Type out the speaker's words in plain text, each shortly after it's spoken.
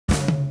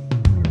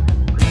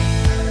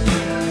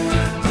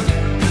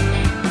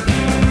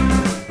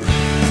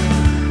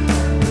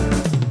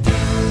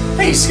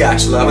Hey,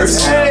 Scotch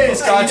lovers. Hey,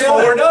 Scotch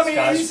for Dummies.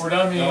 Scotch for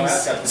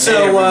Dummies.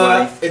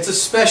 So, it's a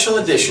special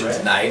edition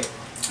tonight.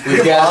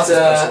 We've got,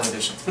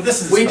 but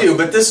this is we do,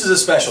 but this is a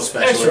special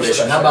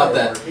edition. How about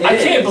that? I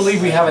can't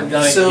believe we haven't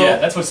done it yet.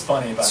 That's what's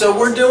funny about it. So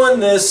we're doing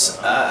this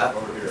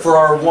for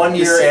our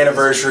 1-year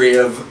anniversary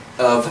of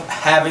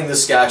having the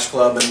Scotch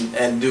Club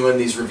and doing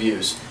these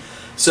reviews.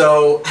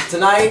 So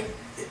tonight,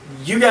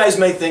 you guys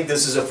may think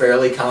this is a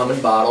fairly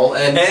common bottle,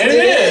 and it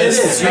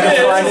is. You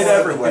can find it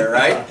everywhere,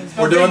 right?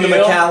 We're doing the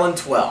Macallan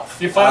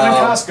 12. You find it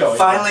in Costco.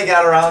 Finally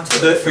got around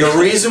to it. The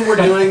reason we're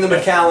doing the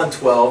Macallan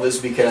 12 is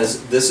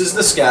because this is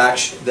the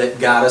Scotch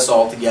that got us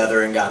all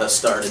together and got us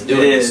started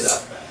doing this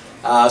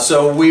stuff.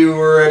 So we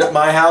were at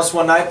my house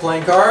one night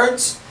playing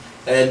cards,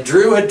 and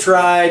Drew had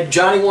tried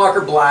Johnny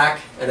Walker Black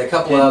and a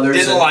couple others.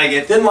 Didn't like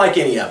it. Didn't like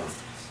any of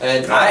them.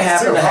 And I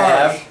happen to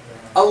have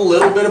a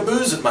little bit of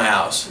booze at my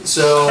house.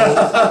 So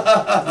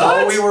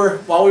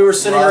while we were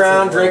sitting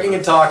around drinking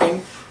and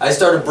talking, I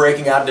started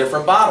breaking out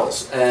different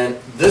bottles. And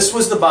this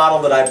was the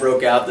bottle that I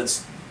broke out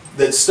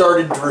that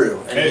started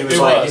Drew. And he was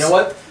like, you know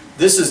what?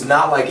 This is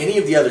not like any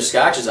of the other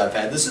scotches I've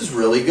had. This is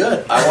really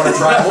good. I want to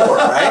try more,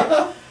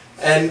 right?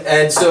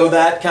 And so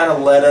that kind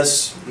of led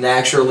us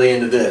naturally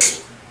into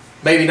this.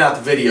 Maybe not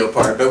the video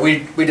part, but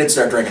we did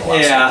start drinking a lot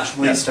of scotch.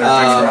 We started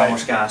drinking a lot more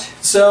scotch.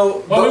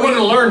 So, well, we wanted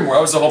to learn more.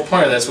 That was the whole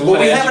point of this.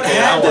 We haven't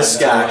had this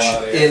scotch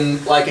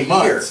in like a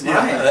year.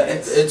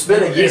 It's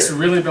been a year. It's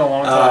really been a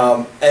long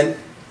time. And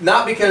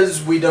not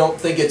because we don't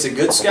think it's a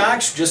good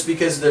scotch, just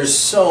because there's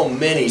so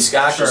many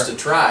scotches to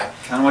try.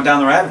 Kind of went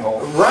down the rabbit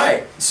hole.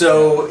 Right.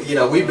 So, you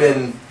know, we've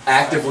been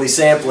actively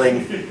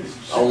sampling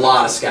a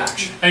lot of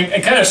scotch. And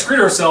kind of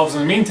screwed ourselves in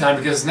the meantime,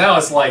 because now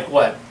it's like,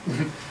 what?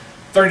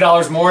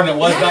 $30 more than it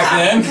was back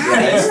then.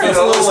 It's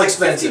a little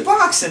expensive.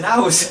 $50, and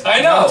now it's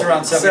I know.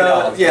 around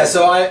 $70.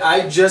 So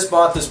I just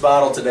bought this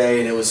bottle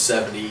today, and it was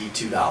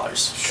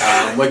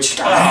 $72,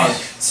 which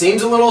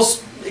seems a little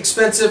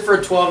expensive for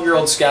a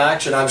 12-year-old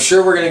scotch, and I'm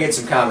sure we're going to get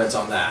some comments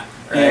on that.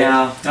 Right?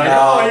 Yeah.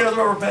 That's what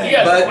we're paying.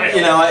 But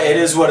you know, it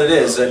is what it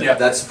is.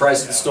 That's the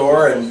price at the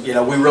store, and you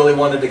know, we really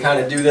wanted to kind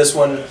of do this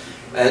one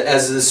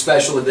as a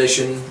special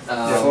edition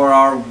for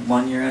our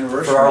 1-year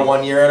anniversary. For our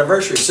 1-year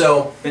anniversary.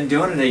 So been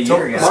doing it a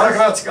year, guys. Talk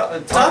to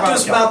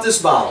us about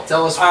this bottle.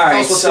 Tell us. All right,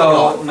 what's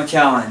going on.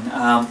 Macallan,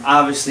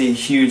 obviously a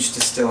huge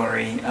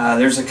distillery.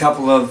 There's a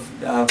couple of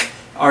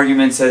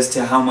arguments as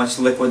to how much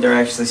liquid they're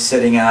actually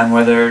sitting on,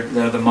 whether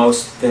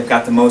they've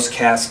got the most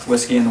casked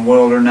whiskey in the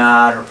world or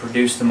not, or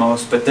produce the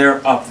most, but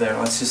they're up there.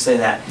 Let's just say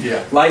that.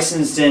 Yeah.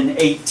 Licensed in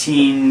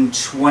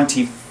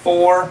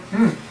 1824.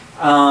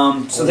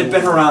 So they've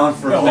been around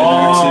for a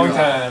long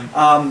time.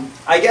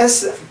 I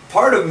guess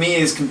part of me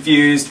is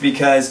confused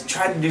because I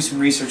tried to do some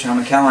research on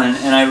Macallan,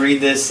 and I read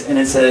this and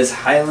it says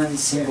Highland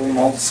Single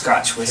Malt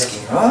Scotch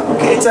Whisky. Oh,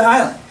 okay, it's a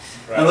Highland.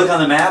 I look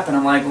on the map and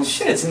I'm like, well,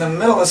 shit, it's in the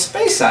middle of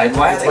Speyside.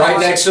 Why are they right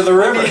next to the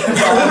river?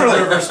 Literally,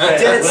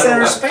 dead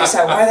center of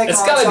Speyside. Why are they?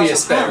 It's got to be a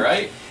Spey,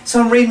 right?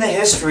 So I'm reading the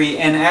history,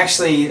 and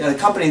actually, the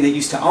company that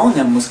used to own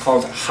them was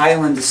called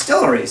Highland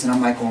Distilleries, and I'm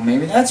like, well,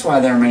 maybe that's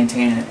why they're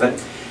maintaining it,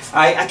 but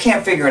I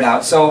can't figure it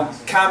out. So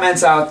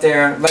comments out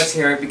there, let's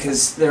hear it,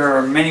 because there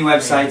are many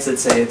websites that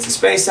say it's a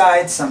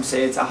Speyside, some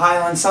say it's a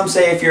Highland, some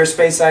say if you're a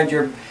Speyside,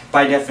 you're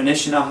by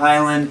definition a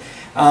Highland.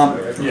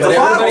 But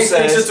everybody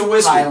thinks it's a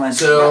whiskey. Highland.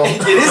 So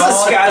it is a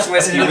Scotch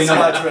whiskey. We know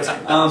that.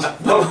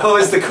 What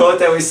was the quote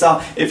that we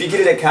saw? If you get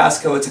it at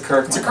Costco, it's a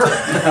Kirk. It's a Kirk.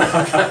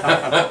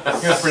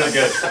 That's pretty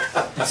good.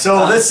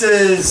 So this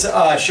is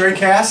sherry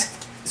cask,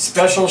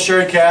 special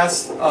sherry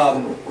cask.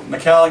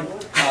 Macallan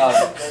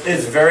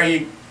is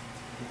very.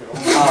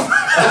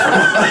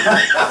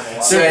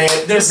 say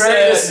it. Let's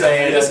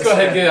go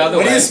ahead and get it out of the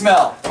way. What do you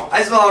smell?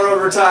 I smell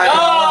rubber tire.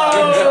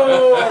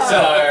 Oh,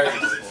 sorry.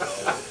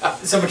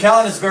 So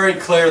Macallan is very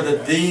clear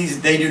that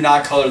they do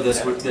not color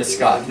this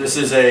scotch. This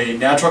is a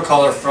natural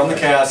color from the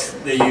cask.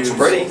 They use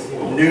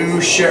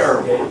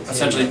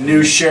essentially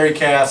new sherry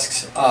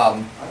casks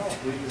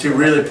to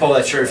really pull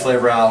that sherry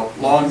flavor out.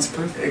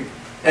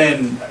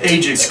 And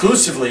age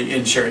exclusively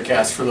in sherry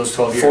casks for those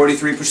 12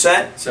 years.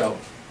 43%. So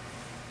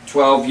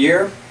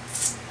 12-year.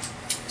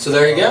 So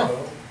there you go.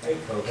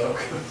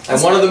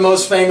 And one of the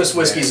most famous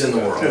whiskeys in the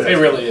world. It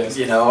really is.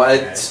 You know,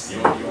 it's.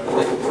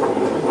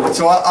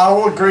 So I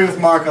will agree with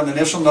Mark on the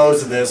initial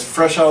nose of this.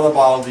 Fresh out of the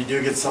bottle, you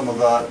do get some of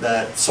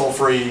that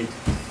sulfury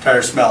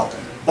tire smell.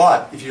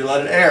 But if you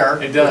let it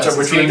air, it does.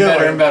 which it's getting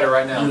better and better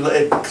right now.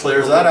 It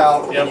clears that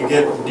out, and you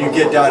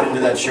get down into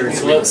that sherry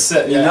sweetness.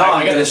 You know,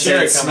 I got to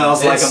say, it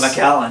smells like a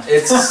Macallan.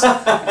 It's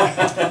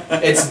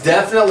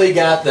definitely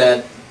got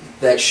that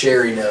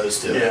sherry nose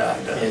to it. Yeah,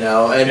 you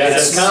know, and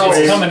it's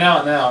coming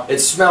out now. It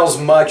smells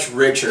much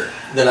richer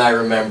than I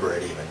remember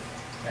it even.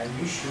 And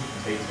you shoot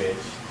the big bitch.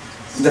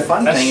 The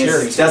fun thing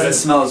is, it doesn't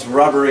smell as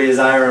rubbery as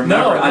I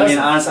remember. No, I mean,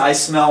 honestly, I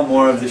smell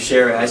more of the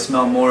sherry. I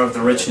smell more of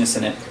the richness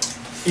in it.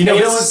 You know,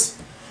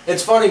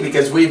 it's funny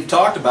because we've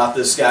talked about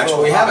this scotch,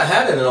 but we haven't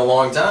had it in a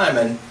long time,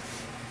 and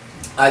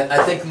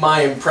I think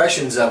my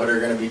impressions of it are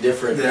going to be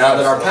different now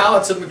that our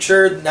palates have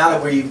matured. Now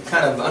that we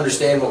kind of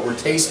understand what we're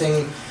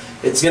tasting,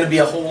 it's going to be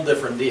a whole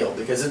different deal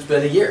because it's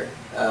been a year.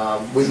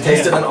 We've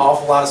tasted an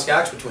awful lot of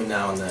Scotch between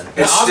now and then.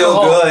 It's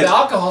still good. The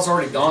alcohol's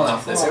already gone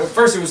off this. At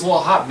first it was a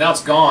little hot, but now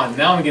it's gone.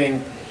 Now I'm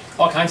getting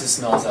all kinds of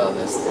smells out of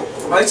this.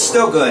 Well, it's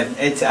still good.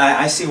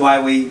 I see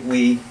why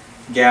we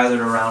gathered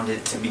around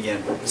it to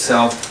begin with.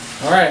 So,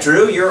 All right.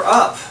 Drew, you're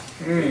up.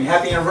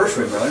 Happy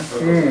anniversary, brother.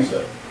 You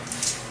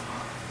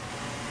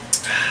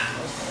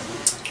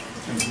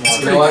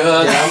know what?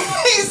 Yeah.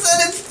 He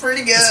said it's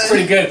pretty good. It's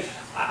pretty good.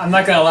 I'm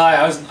not gonna lie.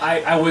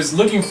 I was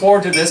looking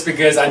forward to this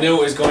because I knew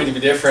it was going to be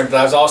different, but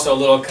I was also a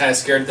little kind of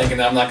scared, thinking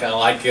that I'm not gonna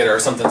like it or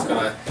something's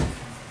gonna.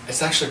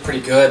 It's actually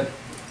pretty good.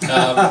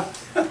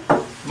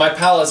 My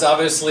palate's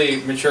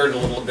obviously matured a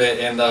little bit,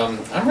 and I'm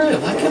really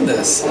liking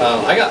this.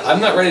 I'm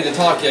not ready to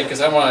talk yet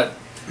because I want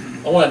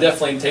to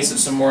definitely taste it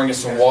some more and get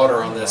some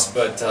water on this,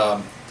 but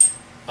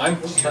I'm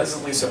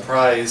pleasantly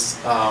surprised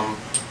on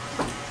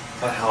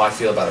how I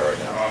feel about it right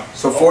now.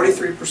 So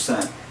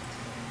 43%.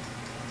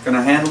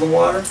 Gonna handle the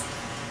water?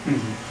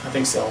 I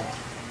think so.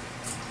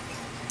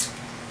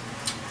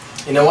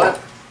 You know what?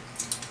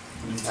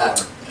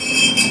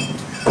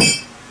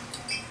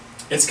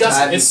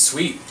 It's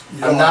sweet.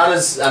 I'm not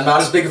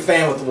as big a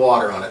fan with the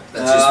water on it.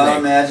 That's just me.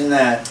 Imagine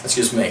that. That's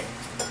just me.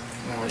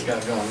 Oh, you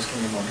gotta go. I'm just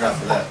gonna give me one drop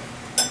of that.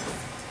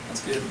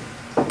 That's good.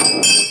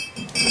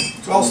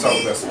 So I'll start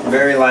with this.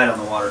 Very light on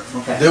the water.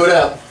 Okay. Do it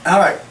up. All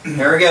right,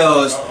 Here it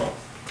goes.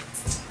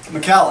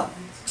 Macallan.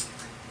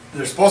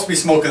 There's supposed to be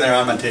smoke in there.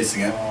 I'm not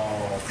tasting it.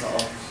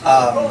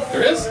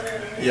 There is?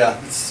 Yeah,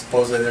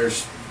 supposedly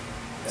there's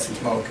some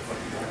smoke.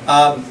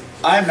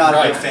 I'm not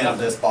a big fan of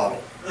this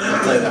bottle.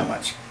 I'll tell you that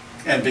much.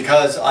 And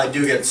because I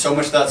do get so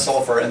much of that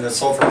sulfur, and the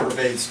sulfur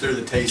pervades through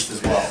the taste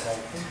as well.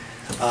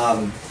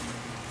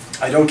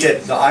 I don't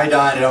get the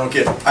iodine.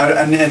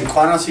 And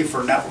quite honestly,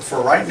 for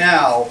right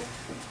now,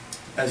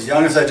 as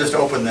young as I just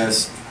opened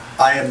this,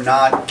 I am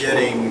not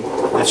getting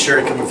the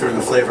sherry coming through in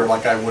the flavor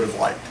like I would have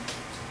liked.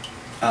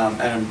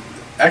 And I'm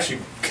actually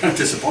kind of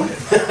disappointed.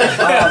 For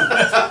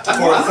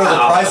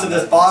the price of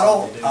this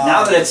bottle.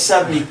 Now that it's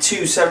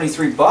 72,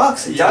 73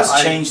 bucks, it does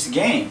change the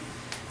game.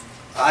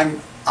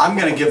 I'm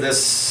gonna give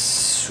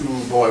this,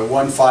 oh boy,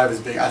 1.5 is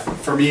big.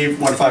 For me,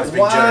 1.5 is big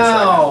generous right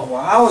now.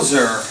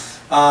 Wowzer.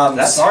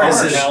 That's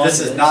This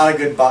is not a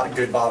good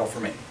bottle for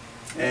me.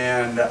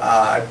 And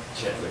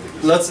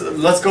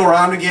let's go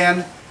around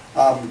again.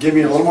 Give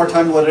me a little more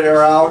time to let it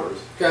air out.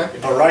 Okay.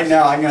 But right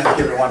now, I'm going to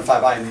give it a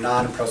 1.5. I am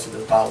not impressed with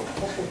this bottle.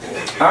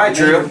 All right,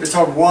 Drew. It's a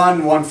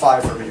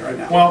 1.5 for me right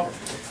now. Well,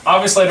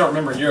 obviously I don't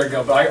remember a year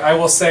ago, but I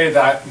will say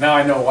that now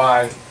I know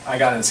why I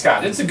got into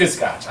Scotch. It's a good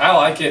Scotch. I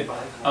like it.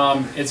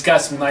 It's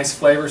got some nice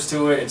flavors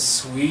to it. It's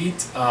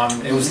sweet.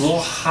 It was a little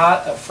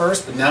hot at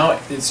first, but now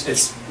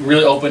it's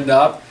really opened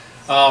up.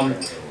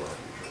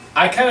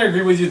 I kind of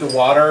agree with you, the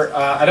water.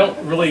 I don't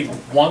really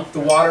want the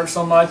water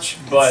so much,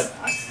 but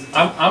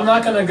I'm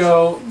not going to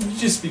go, you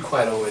just be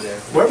quiet over there.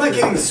 Where am I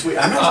getting the sweet?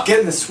 I'm not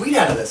getting the sweet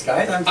out of this,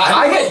 guys. I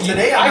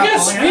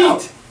got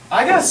sweet.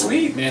 I got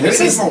sweet, man. Maybe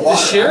This is more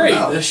water. the sherry.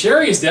 The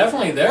sherry is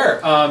definitely there.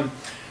 I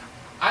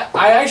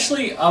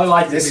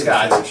like this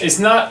Scotch. It's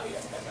not,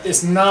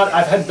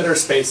 I've had better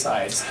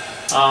Speysides.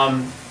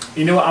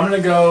 You know what, I'm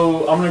gonna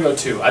go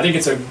 2. I think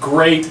it's a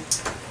great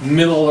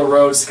middle of the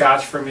road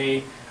Scotch for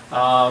me.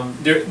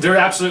 There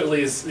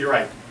absolutely is, you're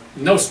right,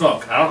 no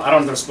smoke. I don't know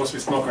if there's supposed to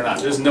be smoke or not.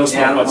 There's no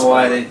smoke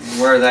whatsoever. I don't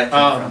know where that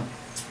came from.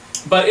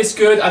 But it's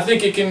good. I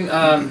think it can,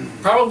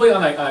 probably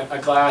on a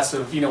glass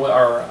of,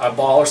 or a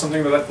ball or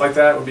something like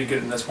that would be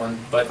good in this one.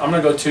 But I'm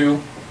gonna go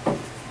 2. All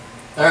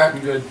right. I'm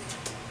good.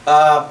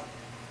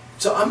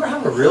 So I'm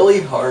having a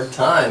really hard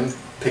time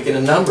picking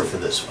a number for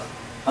this one.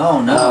 Oh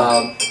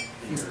no.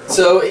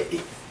 So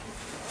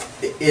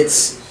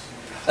it's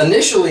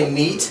initially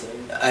neat.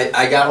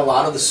 I got a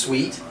lot of the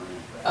sweet.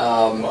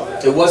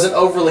 It wasn't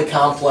overly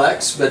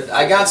complex, but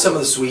I got some of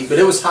the sweet, but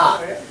it was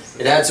hot.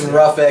 It had some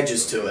rough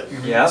edges to it.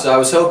 Yeah. So I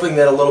was hoping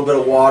that a little bit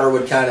of water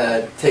would kind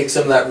of take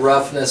some of that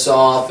roughness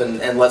off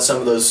and let some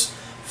of those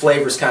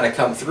flavors kind of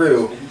come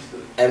through.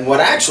 And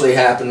what actually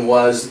happened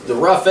was the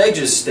rough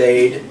edges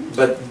stayed,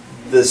 but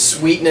the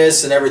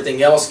sweetness and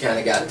everything else kind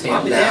of got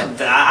tamped down.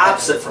 The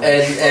opposite from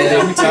And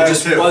it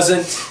just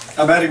wasn't...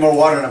 I'm adding more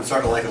water and I'm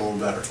starting to like it a little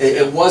better.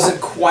 It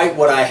wasn't quite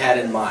what I had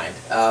in mind.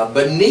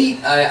 But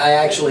neat, I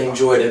actually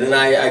enjoyed it, and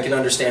I can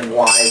understand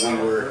why we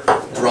were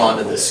drawn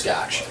to this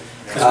Scotch.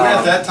 Because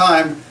at that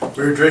time,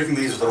 we were drinking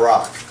these with a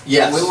rock.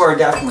 Yes. We were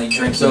definitely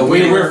drinking. So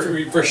We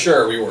were, for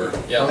sure, we were.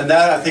 Yeah. And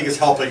that, I think, is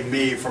helping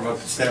me from a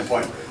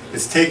standpoint.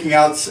 It's taking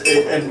out,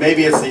 and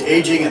maybe it's the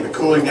aging and the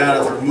cooling down,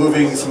 it's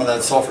removing some of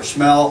that sulfur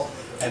smell,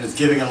 and it's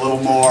giving a little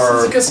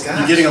more, It's a good Scotch.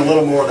 you're getting a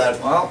little more of that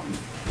Well,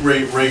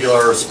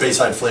 regular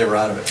Speyside flavor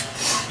out of it.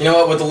 You know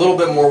what, with a little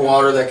bit more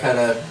water, that kind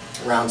of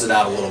rounds it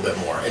out a little bit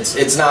more.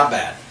 It's not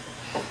bad.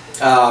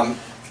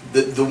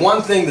 The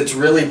one thing that's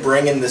really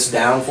bringing this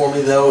down for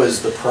me, though,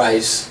 is the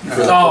price for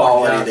the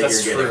quality that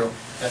that's you're true. getting.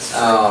 That's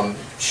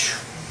true.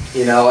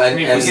 You know, I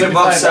mean, If we get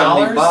above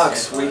 $75,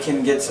 $70, we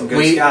can get some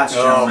good Scotch.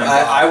 gentlemen.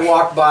 I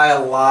walked by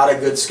a lot of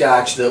good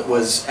Scotch that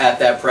was at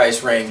that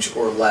price range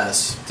or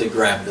less to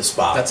grab this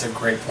bottle. That's a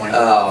great point.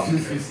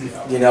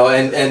 You know,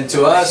 and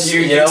to us,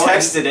 you know,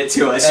 texted it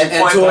to us. And You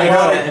point to blank a-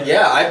 said it.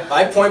 yeah,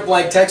 I point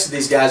blank texted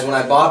these guys when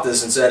I bought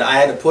this and said I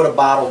had to put a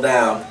bottle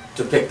down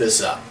to pick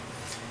this up,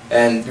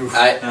 and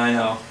I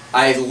know.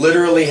 I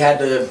literally had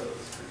to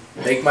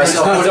make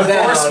myself put it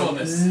down.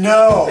 Forcefulness.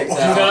 No. Pick Do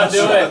that not up.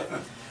 do it.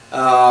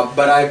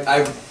 But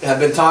I have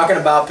been talking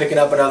about picking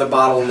up another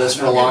bottle of this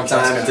for a long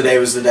time, and today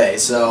was the day.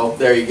 So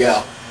there you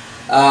go.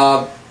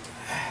 I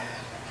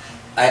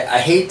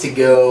hate to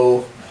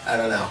go. I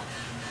don't know.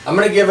 I'm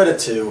gonna give it a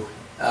 2.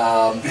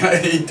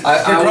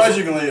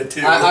 Begrudgingly a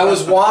 2. I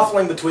was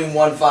waffling between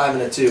 1.5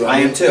 and a 2. I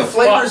am too. The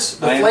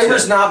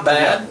flavor's not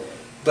bad,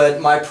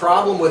 but my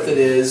problem with it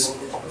is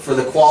for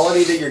the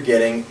quality that you're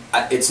getting,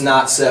 it's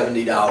not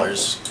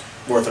 $70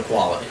 worth of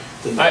quality.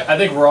 I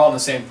think we're all on the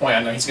same point.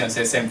 I know he's going to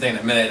say the same thing in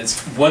a minute. It's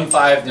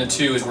 1.5 and a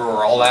 2 is where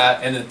we're all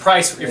at, and the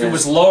price. If it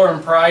was lower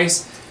in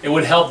price, it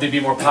would help to be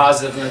more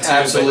positive than the 2.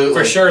 Absolutely. But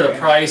for sure, the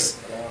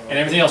price and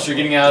everything else you're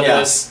getting out of Yeah.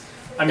 this.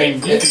 I mean,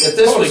 If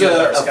this was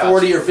a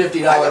 $40 or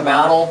 $50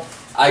 bottle,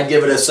 I'd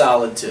give it a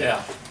solid 2.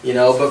 Yeah. You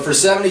know, but for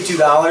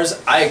 $72,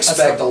 I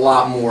expect a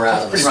lot more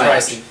out of Pretty this.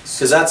 pricey.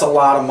 Because that's a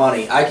lot of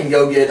money. I can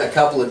go get a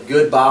couple of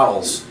good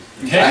bottles.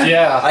 Heck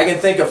yeah. I can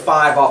think of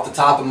 5 off the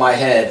top of my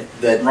head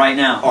that Right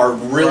now. are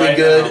really Right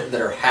good now.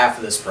 that are half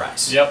of this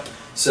price. Yep.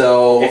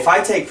 So If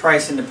I take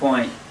price into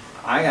point,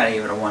 I gotta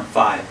give it a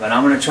 1.5. But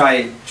I'm gonna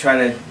try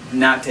to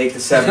not take the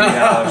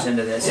 $70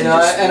 into this You and know,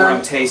 just and what I'm-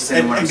 I'm tasting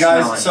and what I'm And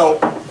guys, smelling. so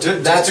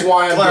that's just to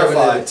why I'm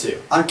clarify, giving it a 2.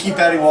 I keep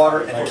adding water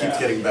and it keeps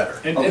getting better.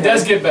 It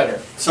does get better.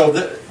 So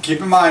keep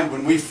in mind,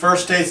 when we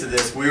first tasted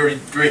this, we were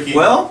drinking.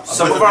 Well, with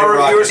some a of big our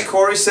rock reviewers, in it.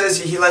 Corey says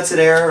he lets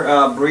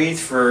it breathe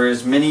for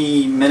as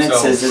many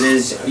minutes So- as it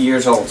is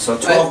years old. So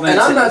 12 And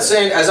minutes. I'm not into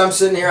saying, as I'm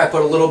sitting here, I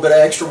put a little bit of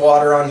extra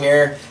water on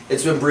here.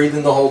 It's been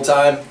breathing the whole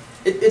time.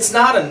 It's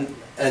not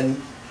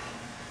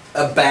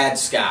a bad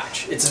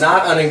Scotch. It's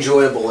not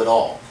unenjoyable at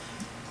all.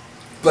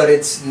 But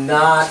it's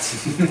not.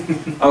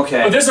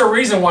 Okay. But there's a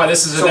reason why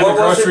this is So in every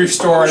what was grocery it?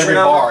 store What and was every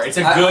your number? bar. It's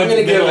a I'm good gonna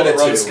give middle it of a the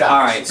road 2. Scotch. All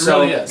right, It so-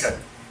 really is.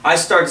 I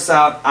start this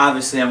out,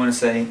 obviously I'm going to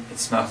say it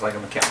smells like a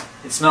Macallan.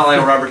 It smelled like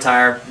a rubber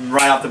tire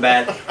right off the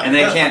bat, and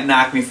they can't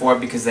knock me for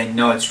it because they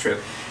know it's true.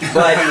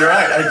 But You're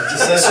right. I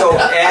just said so,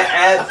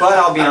 but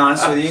I'll be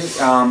honest with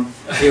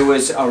you, it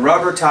was a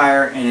rubber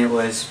tire and it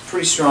was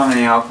pretty strong in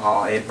the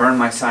alcohol. It burned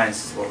my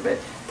sinuses a little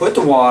bit. Put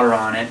the water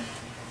on it,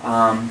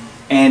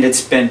 and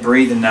it's been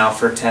breathing now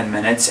for 10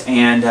 minutes,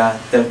 and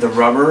the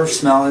rubber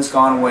smell has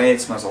gone away.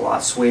 It smells a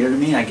lot sweeter to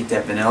me. I get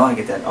that vanilla, I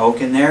get that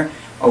oak in there.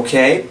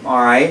 Okay,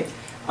 all right.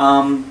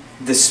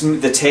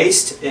 The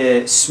taste,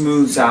 it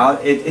smooths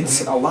out.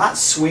 It's a lot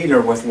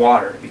sweeter with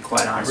water, to be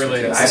quite honest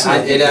really with you. is.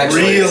 It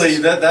actually really,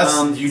 is.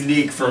 that's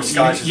unique for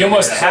Scotch. You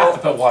almost have to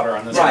put water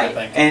on this, I Right,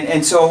 think.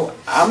 and so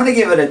I'm going to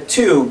give it a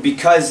 2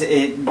 because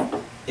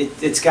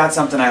it's got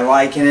something I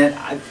like in it.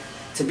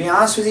 To be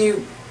honest with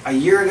you, a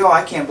year ago,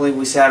 I can't believe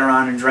we sat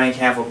around and drank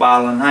half a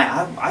bottle a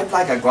night. I'd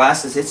like a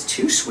glass that's, it's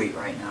too sweet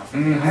right now for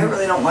me. I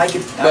really don't like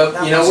it. But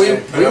that you know,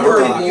 much. we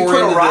were You more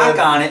put a into rock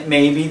the, on it,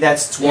 maybe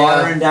that's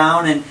watering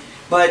down,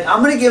 but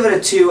I'm going to give it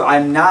a 2.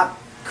 I'm not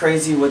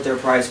crazy with their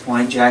price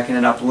point, jacking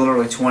it up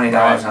literally $20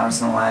 on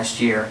us in the last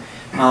year.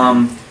 in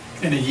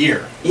a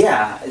year.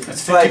 Yeah,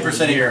 That's but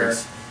 50%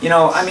 increase. you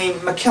know, I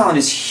mean, Macallan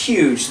is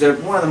huge. They're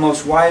one of the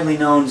most widely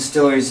known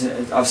distilleries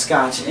of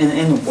Scotch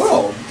in the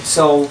world.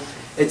 So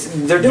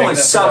they're doing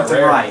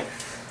something right.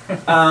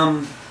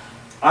 I'm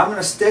going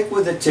to stick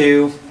with the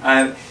 2.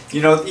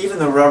 You know, even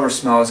the rubber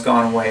smell has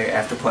gone away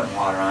after putting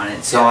water on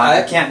it. So Yeah,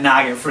 I can't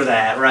knock it for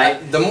that,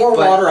 right? The more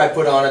water I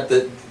put on it,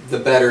 the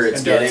better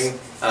it's It does. getting.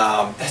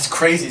 That's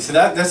crazy. So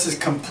this is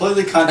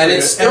completely contrary And to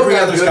it's still every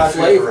got other good Scotch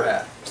we've flavor. ever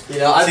had. You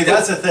know, I See,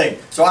 that's the thing.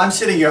 So I'm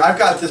sitting here. I've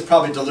got this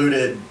probably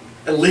diluted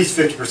at least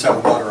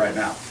 50% water right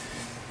now,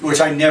 which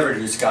I never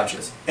do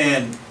Scotches,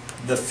 and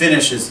the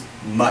finish is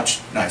much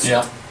nicer.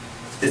 Yeah.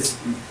 It's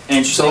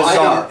Interesting.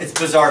 So it's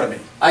bizarre to me.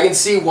 I can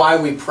see why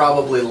we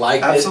probably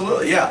liked it.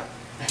 Absolutely, yeah.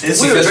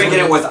 This We is were because drinking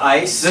it with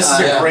ice. This is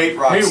yeah. a great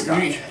rock Scotch.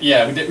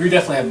 We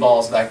definitely had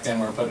balls back then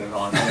when we were putting it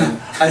on. I mean,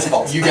 Ice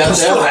balls. You got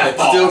Still that? have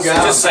balls. Still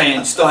got Just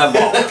saying, still have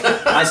balls.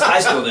 I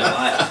still do.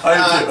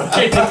 I do.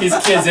 can't take these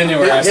kids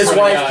anywhere. I His swear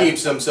to wife God.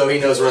 keeps them, so he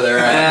knows where they're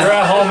at. They're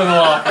at home in the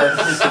locker,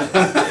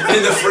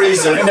 In the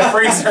freezer. in the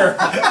freezer.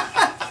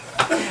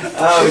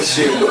 Oh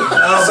shoot.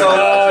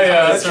 Oh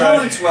yeah, that's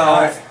Macallan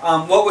right.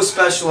 12. What was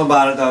special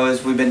about it though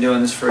is we've been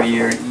doing this for a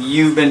year.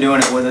 You've been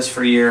doing it with us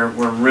for a year.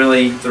 We're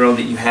really thrilled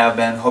that you have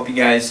been. Hope you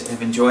guys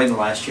have enjoyed the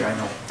last year. I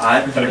know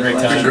I've Had a enjoyed great the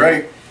last time. year.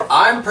 Great.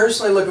 I'm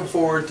personally looking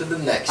forward to the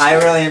next. I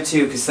year. really am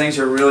too, because things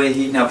are really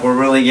heating up. We're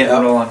really getting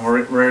Yep. rolling.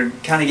 We're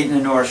kind of getting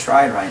into our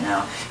stride right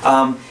now.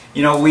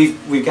 You know,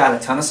 we've got a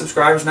ton of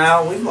subscribers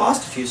now. We've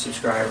lost a few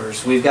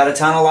subscribers. We've got a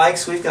ton of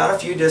likes. We've got a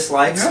few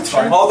dislikes. That's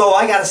fine. Although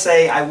I gotta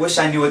say, I wish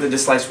I knew what the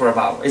dislikes were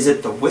about. Is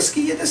it the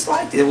whiskey you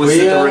disliked? Was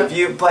it the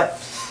review?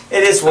 But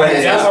It is what it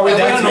is. That's why we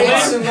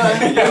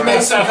We've done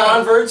made some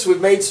converts,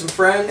 we've made some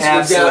friends,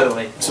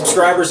 Absolutely. we've got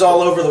subscribers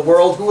all over the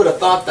world. Who would have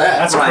thought that?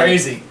 That's Right.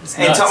 crazy. It's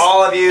And nuts. to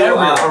all of you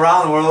Everywhere.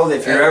 around the world,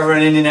 if you're ever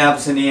in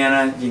Indianapolis,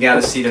 Indiana, you got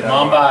to see it. Come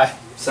on by.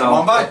 So Come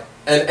on by.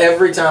 And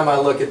every time I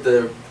look at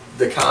the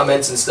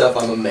comments and stuff,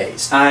 I'm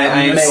amazed. I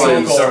I'm It's so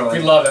amazed cool. thoroughly.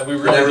 We love it. We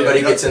when really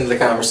everybody do. gets into the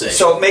conversation.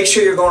 So make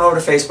sure you're going over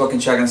to Facebook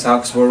and checking us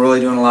out because we're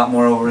really doing a lot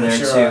more over there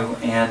Sure too.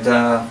 And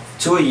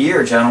to a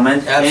year,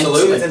 gentlemen.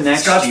 Absolutely. Into the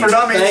next Scotch year. for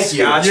Dummies. Thank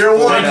you. Scotch Year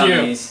for one. Thank you.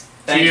 Dummies.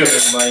 Thank you,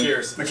 Cheers. everybody.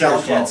 Cheers. Macallan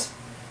Cheers, gents.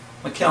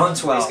 Macallan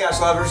 12. Hey,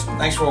 Scotch lovers.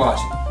 Thanks for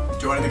watching.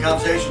 Joining the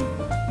conversation.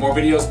 More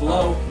videos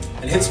below.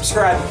 And hit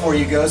subscribe before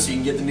you go so you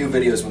can get the new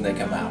videos when they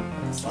come out.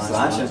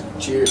 Sláinte.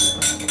 Cheers.